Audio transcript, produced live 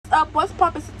What's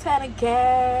poppin', Satana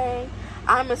gang?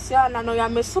 I miss y'all and I know y'all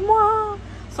miss someone.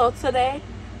 So today,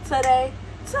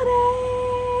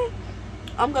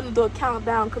 I'm gonna do a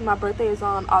countdown because my birthday is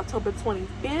on October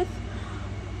 25th.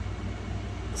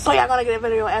 So y'all gonna get a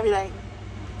video every day.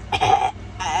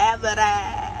 Every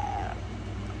day.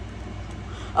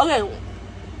 Okay.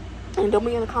 And don't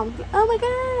be in the comments, oh my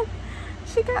god,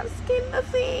 she got skin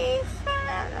disease.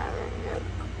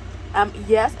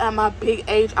 Yes, at my big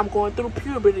age, I'm going through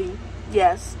puberty.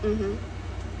 Yes.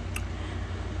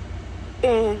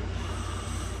 And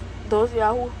those of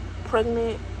y'all who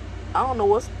pregnant, I don't know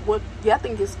what y'all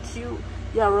think is cute.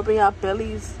 Y'all rubbing y'all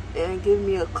bellies and giving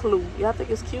me a clue. Y'all think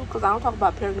it's cute because I don't talk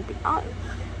about pregnant people. I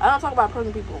don't talk about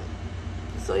pregnant people.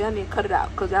 So y'all need to cut it out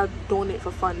because y'all doing it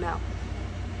for fun now.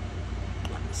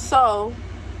 So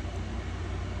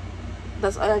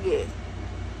that's all I get.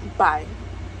 Bye.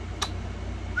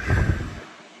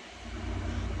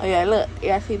 Oh yeah, look,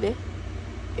 yeah, see this?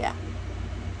 Yeah.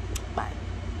 Bye.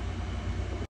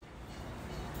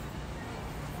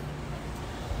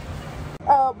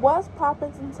 What's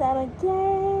poppin' in Santa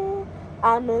gang?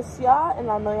 I miss y'all and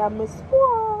I know y'all miss me.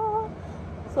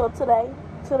 So today.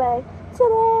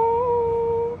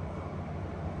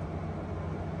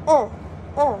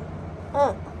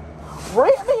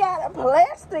 Rip me out of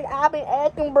plastic. I been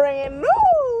acting brand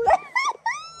new.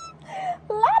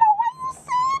 Lana, why you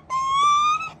said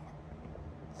that?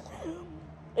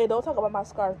 Hey, don't talk about my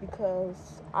scarf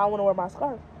because I want to wear my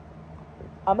scarf.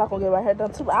 I'm not gonna get my hair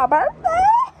done till my birthday.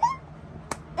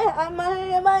 And I'm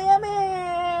in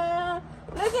Miami.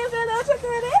 Looking for the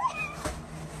sugar daddy.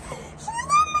 She's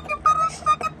not looking for the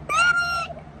sugar daddy.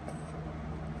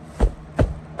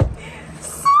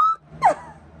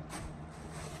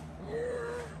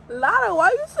 Lana, why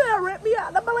you saying rip me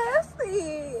out the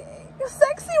plastic?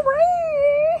 Sexy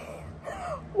ring.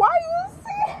 Why you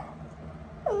say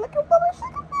looking for the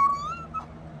sugar daddy?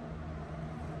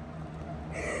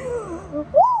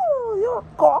 Woo, you're a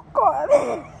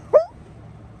cockroach.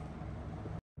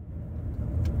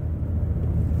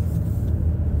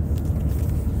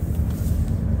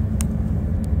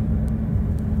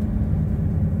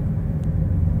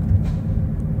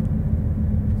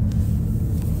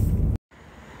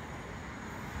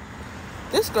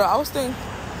 This girl, I was thinking,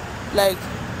 like,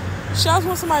 she always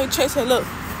wants somebody to chase her look.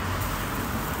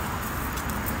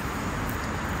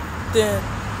 Then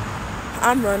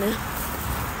I'm running.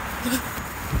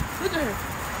 Look at her.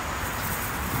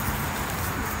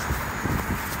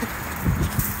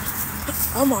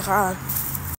 Oh my god.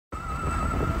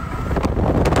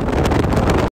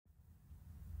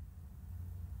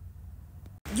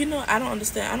 You know, I don't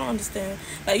understand.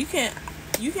 Like, you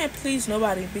can't please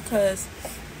nobody because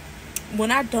when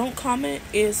I don't comment,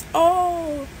 it's,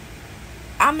 oh,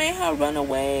 I made her run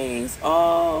away.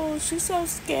 Oh, she's so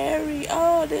scary.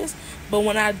 Oh, this. But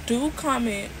when I do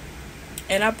comment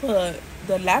and I put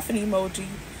the laughing emoji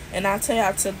and I tell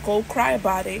y'all to go cry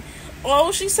about it,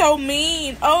 oh, she's so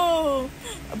mean. Oh,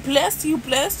 bless you.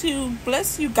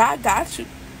 God got you.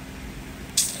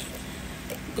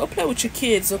 Go play with your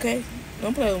kids, okay?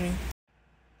 Don't play with me.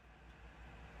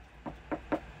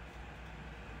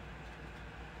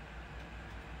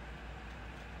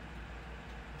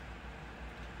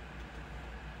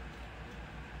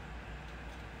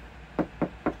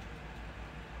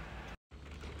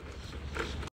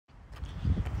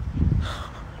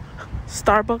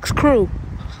 Starbucks crew.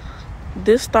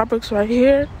 This Starbucks right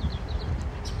here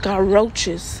got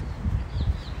roaches.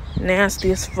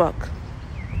 Nasty as fuck.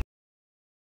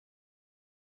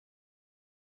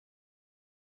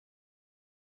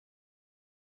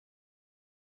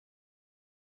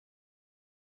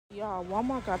 Y'all,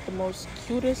 Walmart got the most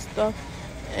cutest stuff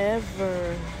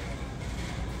ever.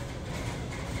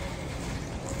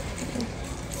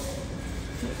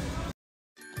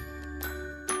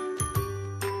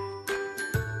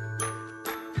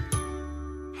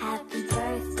 Happy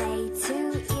birthday to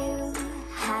you.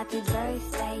 Happy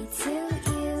birthday to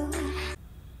you.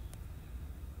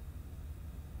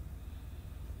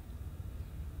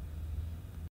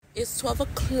 It's 12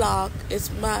 o'clock.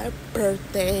 It's my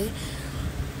birthday.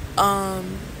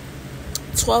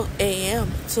 12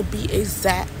 a.m. to be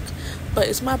exact. But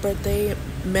it's my birthday.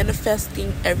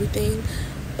 Manifesting everything.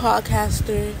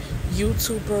 Podcaster,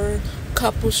 YouTuber,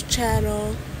 couples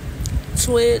channel,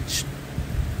 Twitch.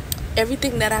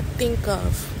 Everything that I think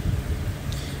of.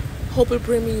 Hope it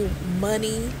bring me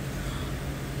money.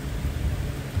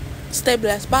 Stay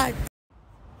blessed. Bye.